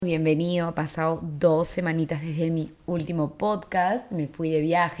Bienvenido, ha pasado 2 semanitas desde mi último podcast, me fui de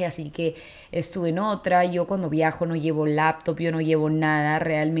viaje, así que estuve en otra. Yo cuando viajo no llevo laptop, yo no llevo nada,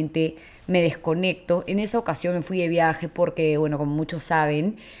 realmente me desconecto. En esta ocasión me fui de viaje porque, bueno, como muchos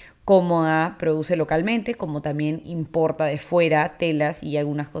saben, Cómoda produce localmente, como también importa de fuera telas y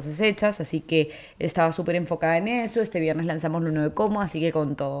algunas cosas hechas, así que estaba súper enfocada en eso. Este viernes lanzamos lo nuevo de Cómoda, así que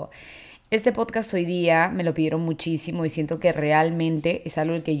con todo. Este podcast hoy día me lo pidieron muchísimo y siento que realmente es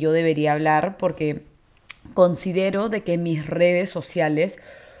algo del que yo debería hablar porque considero de que mis redes sociales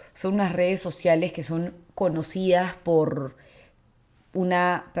son unas redes sociales que son conocidas por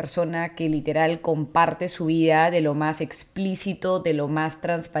una persona que literal comparte su vida de lo más explícito, de lo más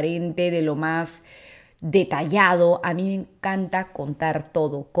transparente, de lo más detallado. A mí me encanta contar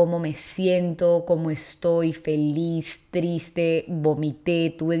todo, cómo me siento, cómo estoy, feliz, triste,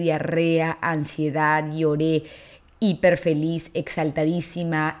 vomité, tuve diarrea, ansiedad, lloré, hiper feliz,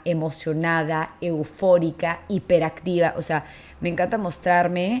 exaltadísima, emocionada, eufórica, hiperactiva. O sea, me encanta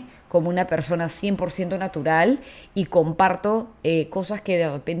mostrarme como una persona 100% natural y comparto cosas que de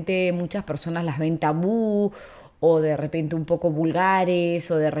repente muchas personas las ven tabú o de repente un poco vulgares,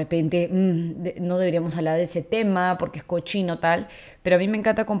 o de repente no deberíamos hablar de ese tema porque es cochino tal, pero a mí me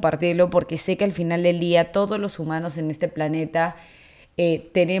encanta compartirlo porque sé que al final del día todos los humanos en este planeta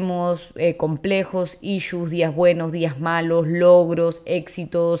tenemos complejos, issues, días buenos, días malos, logros,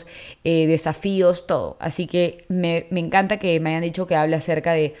 éxitos, desafíos, todo. Así que me encanta que me hayan dicho que hable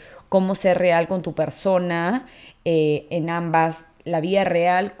acerca de cómo ser real con tu persona en ambas, la vida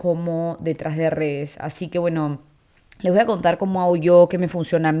real como detrás de redes. Así que bueno, les voy a contar cómo hago yo, qué me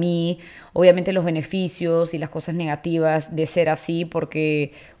funciona a mí, obviamente los beneficios y las cosas negativas de ser así,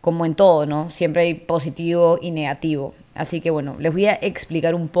 porque como en todo, ¿no? Siempre hay positivo y negativo. Así que bueno, les voy a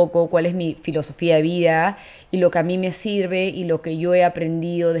explicar un poco cuál es mi filosofía de vida y lo que a mí me sirve y lo que yo he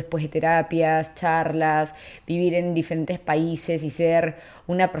aprendido después de terapias, charlas, vivir en diferentes países y ser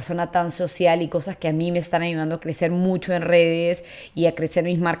una persona tan social y cosas que a mí me están ayudando a crecer mucho en redes y a crecer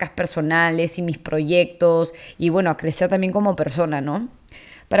mis marcas personales y mis proyectos y bueno, a crecer también como persona, ¿no?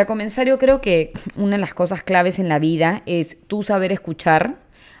 Para comenzar, yo creo que una de las cosas claves en la vida es tú saber escuchar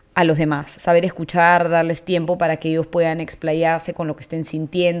a los demás, saber escuchar, darles tiempo para que ellos puedan explayarse con lo que estén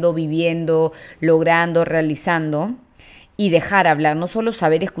sintiendo, viviendo, logrando, realizando y dejar hablar, no solo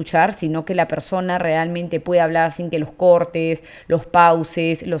saber escuchar, sino que la persona realmente pueda hablar sin que los cortes, los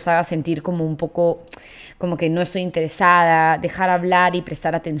pauses, los haga sentir como un poco como que no estoy interesada, dejar hablar y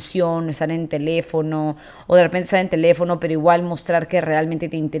prestar atención, no estar en teléfono, o de repente estar en teléfono, pero igual mostrar que realmente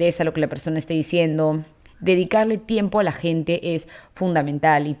te interesa lo que la persona esté diciendo. Dedicarle tiempo a la gente es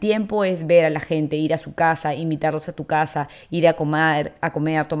fundamental y tiempo es ver a la gente, ir a su casa, invitarlos a tu casa, ir a comer,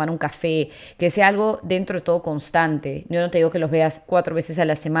 tomar un café, que sea algo dentro de todo constante. Yo no te digo que los veas 4 veces a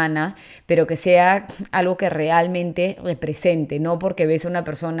la semana, pero que sea algo que realmente represente, no porque ves a una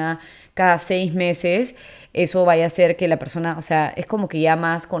persona cada 6 meses, eso vaya a hacer que la persona, o sea, es como que ya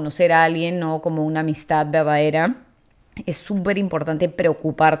más conocer a alguien, no como una amistad verdadera. Es súper importante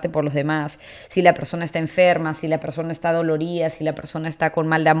preocuparte por los demás. Si la persona está enferma, si la persona está dolorida, si la persona está con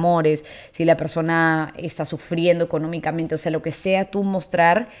mal de amores, si la persona está sufriendo económicamente, o sea, lo que sea, tú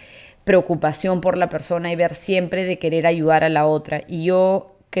mostrar preocupación por la persona y ver siempre de querer ayudar a la otra. Y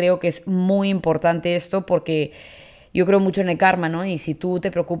yo creo que es muy importante esto porque yo creo mucho en el karma, ¿no? Y si tú te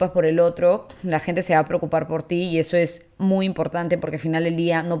preocupas por el otro, la gente se va a preocupar por ti y eso es muy importante porque al final del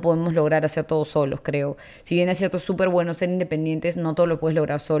día no podemos lograr hacer todo solos, creo. Si bien es cierto, es súper bueno ser independientes, no todo lo puedes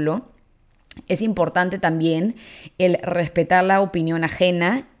lograr solo. Es importante también el respetar la opinión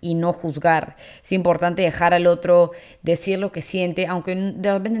ajena y no juzgar. Es importante dejar al otro decir lo que siente, aunque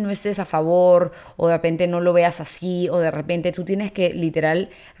de repente no estés a favor o de repente no lo veas así o de repente tú tienes que literal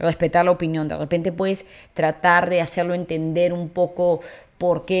respetar la opinión. De repente puedes tratar de hacerlo entender un poco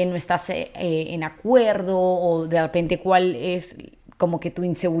por qué no estás en acuerdo o de repente cuál es como que tu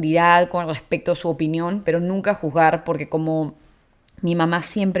inseguridad con respecto a su opinión, pero nunca juzgar porque como mi mamá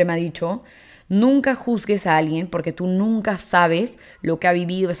siempre me ha dicho, nunca juzgues a alguien porque tú nunca sabes lo que ha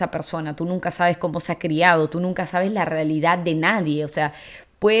vivido esa persona, tú nunca sabes cómo se ha criado, tú nunca sabes la realidad de nadie. O sea,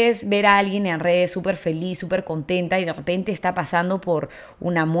 puedes ver a alguien en redes súper feliz, súper contenta y de repente está pasando por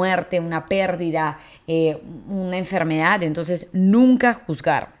una muerte, una pérdida, una enfermedad. Entonces, nunca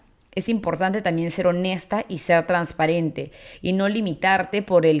juzgar. Es importante también ser honesta y ser transparente y no limitarte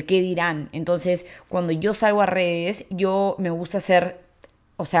por el qué dirán. Entonces, cuando yo salgo a redes, yo me gusta ser,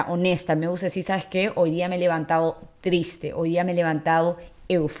 o sea, honesta. Me gusta decir, ¿sabes qué? Hoy día me he levantado triste, hoy día me he levantado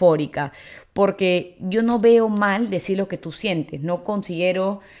eufórica. porque yo no veo mal decir lo que tú sientes. No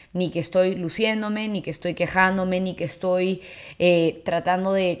considero ni que estoy luciéndome, ni que estoy quejándome, ni que estoy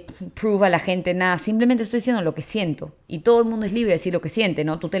tratando de prove a la gente nada. Simplemente estoy diciendo lo que siento. Y todo el mundo es libre de decir lo que siente,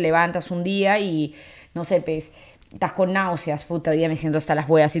 ¿no? Tú te levantas un día y, no sé, pues, estás con náuseas, puta, hoy día me siento hasta las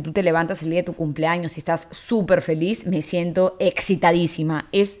huevas. Si tú te levantas el día de tu cumpleaños y estás súper feliz, me siento excitadísima.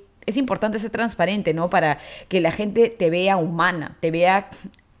 Es importante ser transparente, ¿no? Para que la gente te vea humana, te vea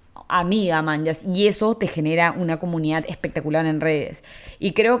amiga, manjas, y eso te genera una comunidad espectacular en redes.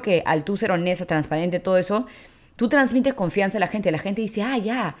 Y creo que al tú ser honesta, transparente, todo eso, tú transmites confianza a la gente dice, ah,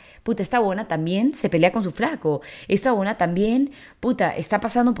 ya, puta, esta buena también se pelea con su flaco, esta buena también, puta, está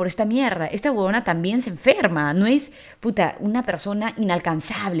pasando por esta mierda, esta buena también se enferma, no es, puta, una persona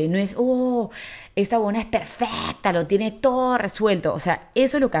inalcanzable, no es, oh, esta buena es perfecta, lo tiene todo resuelto, o sea,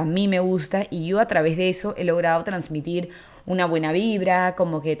 eso es lo que a mí me gusta y yo a través de eso he logrado transmitir una buena vibra,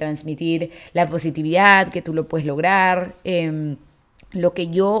 como que transmitir la positividad, que tú lo puedes lograr. Lo que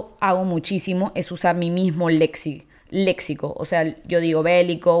yo hago muchísimo es usar mi mismo léxico. O sea, yo digo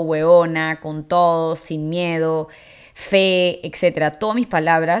bélico, hueona, con todos, sin miedo, fe, etcétera. Todas mis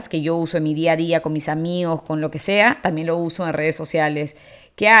palabras que yo uso en mi día a día con mis amigos, con lo que sea, también lo uso en redes sociales.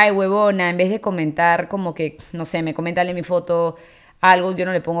 ¿Qué hay, huevona? En vez de comentar como que, no sé, me comentan en mi foto algo, yo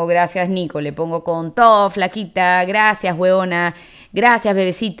no le pongo gracias, Nico, le pongo con todo, flaquita, gracias, huevona, gracias,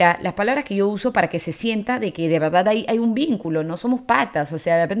 bebecita. Las palabras que yo uso para que se sienta de que de verdad hay un vínculo, no somos patas, o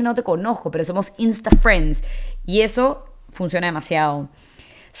sea, de repente no te conozco, pero somos Insta Friends. Y eso funciona demasiado.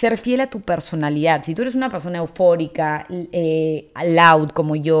 Ser fiel a tu personalidad. Si tú eres una persona eufórica, loud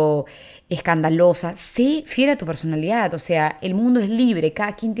como yo, escandalosa, sé fiel a tu personalidad. O sea, el mundo es libre,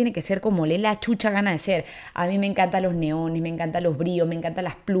 cada quien tiene que ser como le la chucha gana de ser. A mí me encantan los neones, me encantan los brillos, me encantan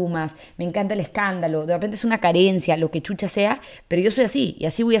las plumas, me encanta el escándalo. De repente es una carencia, lo que chucha sea, pero yo soy así y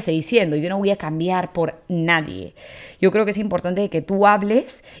así voy a seguir siendo. Yo no voy a cambiar por nadie. Yo creo que es importante que tú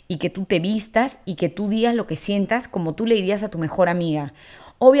hables y que tú te vistas y que tú digas lo que sientas como tú le dirías a tu mejor amiga.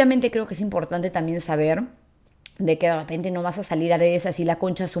 Obviamente creo que es importante también saber de que de repente no vas a salir a redes así la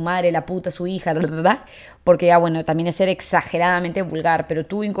concha de su madre, la puta su hija, ¿verdad? Porque ya bueno, también es ser exageradamente vulgar, pero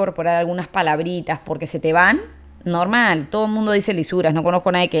tú incorporar algunas palabritas porque se te van, normal, todo el mundo dice lisuras, no conozco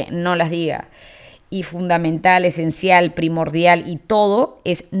a nadie que no las diga. Y fundamental, esencial, primordial y todo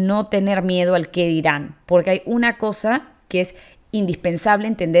es no tener miedo al qué dirán, porque hay una cosa que es indispensable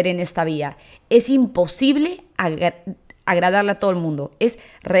entender en esta vida, es imposible agradarle a todo el mundo. Es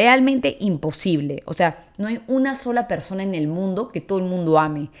realmente imposible. O sea, no hay una sola persona en el mundo que todo el mundo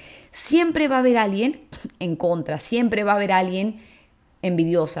ame. Siempre va a haber alguien en contra, siempre va a haber alguien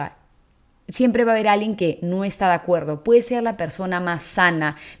envidiosa. Siempre va a haber alguien que no está de acuerdo. Puede ser la persona más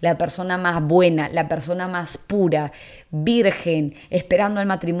sana, la persona más buena, la persona más pura, virgen, esperando al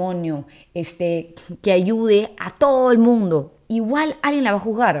matrimonio, que ayude a todo el mundo. Igual alguien la va a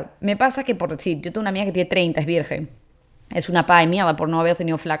juzgar. Me pasa que, por decir, yo tengo una amiga que tiene 30, es virgen. Es una pava de mierda por no haber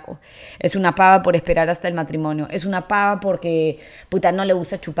tenido flaco. Es una pava por esperar hasta el matrimonio. Es una pava porque, puta, no le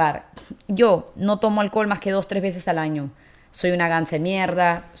gusta chupar. Yo no tomo alcohol más que 2, 3 veces al año. Soy una gansa de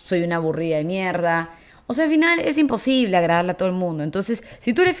mierda, soy una aburrida de mierda. O sea, al final es imposible agradarle a todo el mundo. Entonces,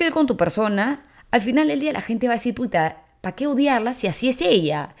 si tú eres fiel con tu persona, al final del día la gente va a decir, puta, ¿para qué odiarla si así es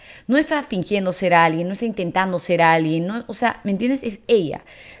ella? No está fingiendo ser alguien, no está intentando ser alguien. No, o sea, ¿me entiendes? Es ella.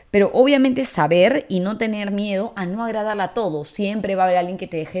 Pero obviamente saber y no tener miedo a no agradarla a todos. Siempre va a haber alguien que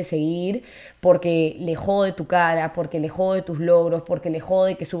te deje seguir porque le jode tu cara, porque le jode tus logros, porque le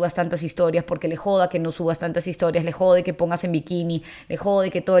jode que subas tantas historias, porque le joda que no subas tantas historias, le jode que pongas en bikini, le jode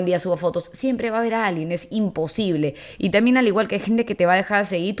que todo el día suba fotos. Siempre va a haber alguien, es imposible. Y también al igual que hay gente que te va a dejar de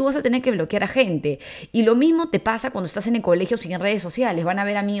seguir, tú vas a tener que bloquear a gente. Y lo mismo te pasa cuando estás en el colegio sin redes sociales. Van a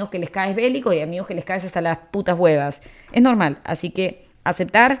haber amigos que les caes bélico y amigos que les caes hasta las putas huevas. Es normal, así que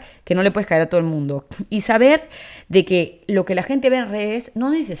aceptar que no le puedes caer a todo el mundo y saber de que lo que la gente ve en redes no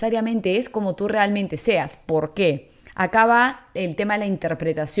necesariamente es como tú realmente seas. ¿Por qué? Acá va el tema de la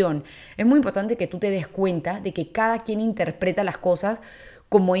interpretación. Es muy importante que tú te des cuenta de que cada quien interpreta las cosas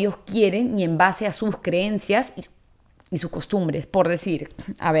como ellos quieren y en base a sus creencias y sus costumbres. Por decir,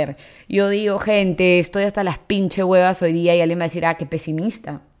 a ver, yo digo, gente, estoy hasta las pinche huevas hoy día y alguien me va a decir, ah, qué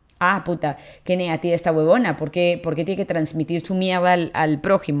pesimista. Ah, puta, qué negativa esta huevona, ¿por qué tiene que transmitir su mierda al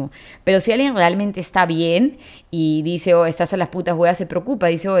prójimo? Pero si alguien realmente está bien y dice, oh, estás a las putas huevas, se preocupa,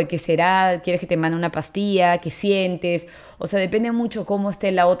 dice, oh, ¿qué será? ¿Quieres que te mande una pastilla? ¿Qué sientes? O sea, depende mucho cómo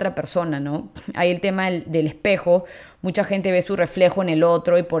esté la otra persona, ¿no? Hay el tema del espejo, mucha gente ve su reflejo en el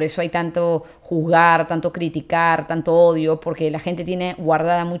otro y por eso hay tanto juzgar, tanto criticar, tanto odio, porque la gente tiene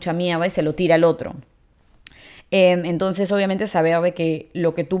guardada mucha mierda y se lo tira al otro. Entonces, obviamente, saber de que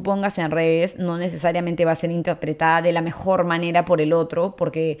lo que tú pongas en redes no necesariamente va a ser interpretada de la mejor manera por el otro,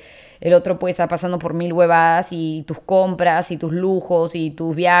 porque el otro puede estar pasando por mil huevadas y tus compras y tus lujos y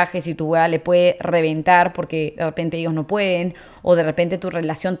tus viajes y tu hueá le puede reventar porque de repente ellos no pueden, o de repente tu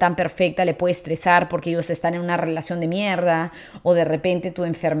relación tan perfecta le puede estresar porque ellos están en una relación de mierda, o de repente tu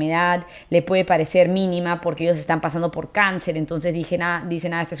enfermedad le puede parecer mínima porque ellos están pasando por cáncer. Entonces dicen,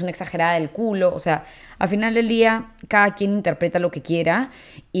 esta es una exagerada del culo. O sea, al final del día, cada quien interpreta lo que quiera,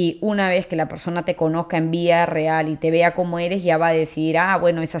 y una vez que la persona te conozca en vida real y te vea como eres, ya va a decir,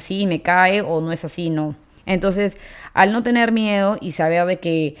 bueno, es así, me cae, o no es así, no. Entonces, al no tener miedo y saber de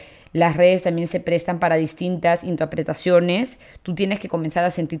que las redes también se prestan para distintas interpretaciones, tú tienes que comenzar a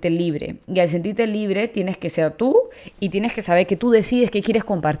sentirte libre. Y al sentirte libre tienes que ser tú y tienes que saber que tú decides qué quieres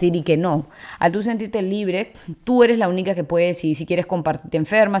compartir y qué no. Al tú sentirte libre, tú eres la única que puede decidir si quieres compartirte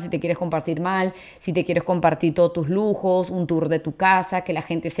enferma, si te quieres compartir mal, si te quieres compartir todos tus lujos, un tour de tu casa, que la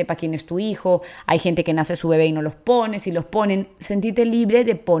gente sepa quién es tu hijo. Hay gente que nace su bebé y no los pone. Si los ponen, sentirte libre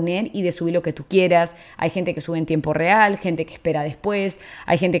de poner y de subir lo que tú quieras. Hay gente que sube en tiempo real, gente que espera después,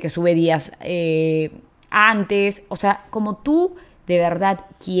 hay gente que sube días antes, o sea, como tú de verdad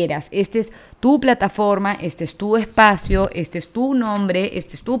quieras. Esta es tu plataforma, este es tu espacio, este es tu nombre,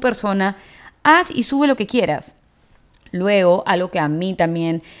 esta es tu persona. Haz y sube lo que quieras. Luego, algo que a mí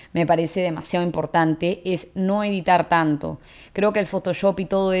también me parece demasiado importante es no editar tanto. Creo que el Photoshop y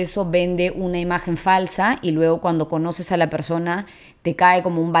todo eso vende una imagen falsa, y luego cuando conoces a la persona te cae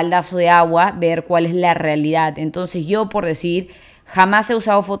como un baldazo de agua ver cuál es la realidad. Entonces yo, por decir, jamás he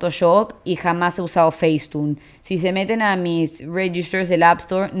usado Photoshop y jamás he usado Facetune. Si se meten a mis registers del App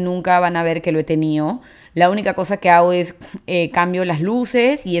Store, nunca van a ver que lo he tenido. La única cosa que hago es cambio las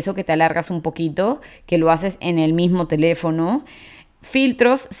luces, y eso que te alargas un poquito, que lo haces en el mismo teléfono.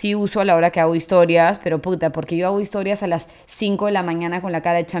 Filtros sí uso a la hora que hago historias, pero puta, porque yo hago historias a las 5 de la mañana con la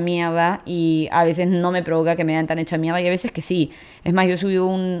cara hecha mierda, y a veces no me provoca que me den tan hecha mierda, y a veces que sí. Es más, yo subí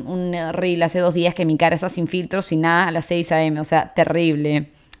un reel hace 2 días que mi cara está sin filtros, sin nada, a las 6 a.m., o sea, terrible.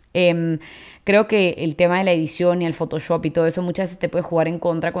 Creo que el tema de la edición y el Photoshop y todo eso muchas veces te puede jugar en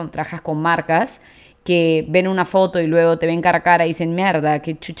contra cuando trabajas con marcas que ven una foto y luego te ven cara a cara y dicen, mierda,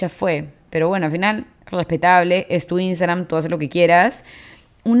 qué chucha fue. Pero bueno, al final, respetable, es tu Instagram, tú haces lo que quieras.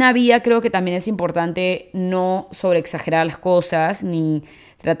 Una vía, creo que también es importante no sobreexagerar las cosas, ni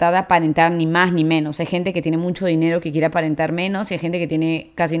tratar de aparentar ni más ni menos. Hay gente que tiene mucho dinero que quiere aparentar menos, y hay gente que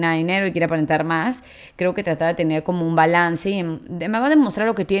tiene casi nada de dinero y quiere aparentar más. Creo que tratar de tener como un balance y me va a demostrar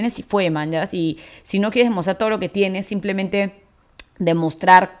lo que tienes y fue, man, ¿ya? Y si no quieres demostrar todo lo que tienes, simplemente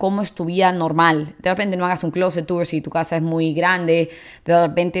demostrar cómo es tu vida normal. De repente no hagas un closet tour si tu casa es muy grande. De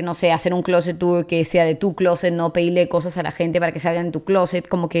repente, no sé, hacer un closet tour que sea de tu closet, no pedirle cosas a la gente para que salgan en tu closet.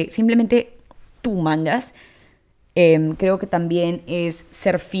 Como que simplemente tú mandas. Creo que también es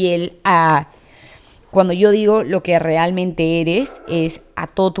ser fiel a... Cuando yo digo lo que realmente eres, es a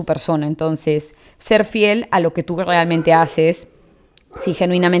toda tu persona. Entonces, ser fiel a lo que tú realmente haces. Si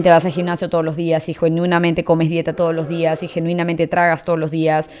genuinamente vas al gimnasio todos los días, si genuinamente comes dieta todos los días, si genuinamente tragas todos los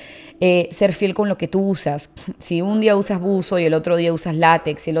días, ser fiel con lo que tú usas. Si un día usas buzo y el otro día usas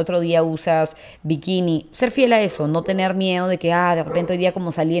látex y el otro día usas bikini, ser fiel a eso, no tener miedo de que de repente hoy día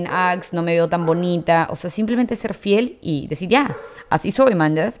como salí en Axe no me veo tan bonita. O sea, simplemente ser fiel y decir, ya, así soy,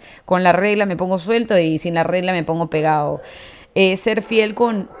 mandas. Con la regla me pongo suelto y sin la regla me pongo pegado. Ser fiel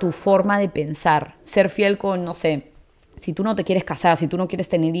con tu forma de pensar, ser fiel con, no sé, si tú no te quieres casar, si tú no quieres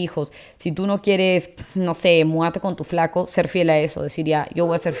tener hijos, si tú no quieres, no sé, mudarte con tu flaco, ser fiel a eso. Decir, ya, yo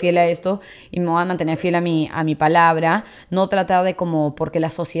voy a ser fiel a esto y me voy a mantener fiel a mi palabra. No tratar de como porque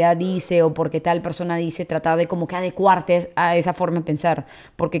la sociedad dice o porque tal persona dice, tratar de como que adecuarte a esa forma de pensar.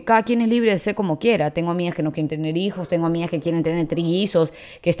 Porque cada quien es libre de ser como quiera. Tengo amigas que no quieren tener hijos, tengo amigas que quieren tener trillizos,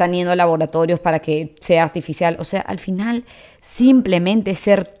 que están yendo a laboratorios para que sea artificial. O sea, al final, simplemente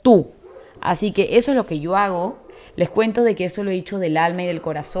ser tú. Así que eso es lo que yo hago. Les cuento de que esto lo he dicho del alma y del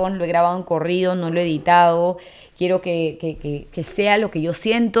corazón, lo he grabado en corrido, no lo he editado, quiero que sea lo que yo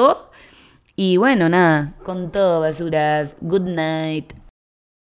siento. Y bueno, nada, con todo, basuras, good night.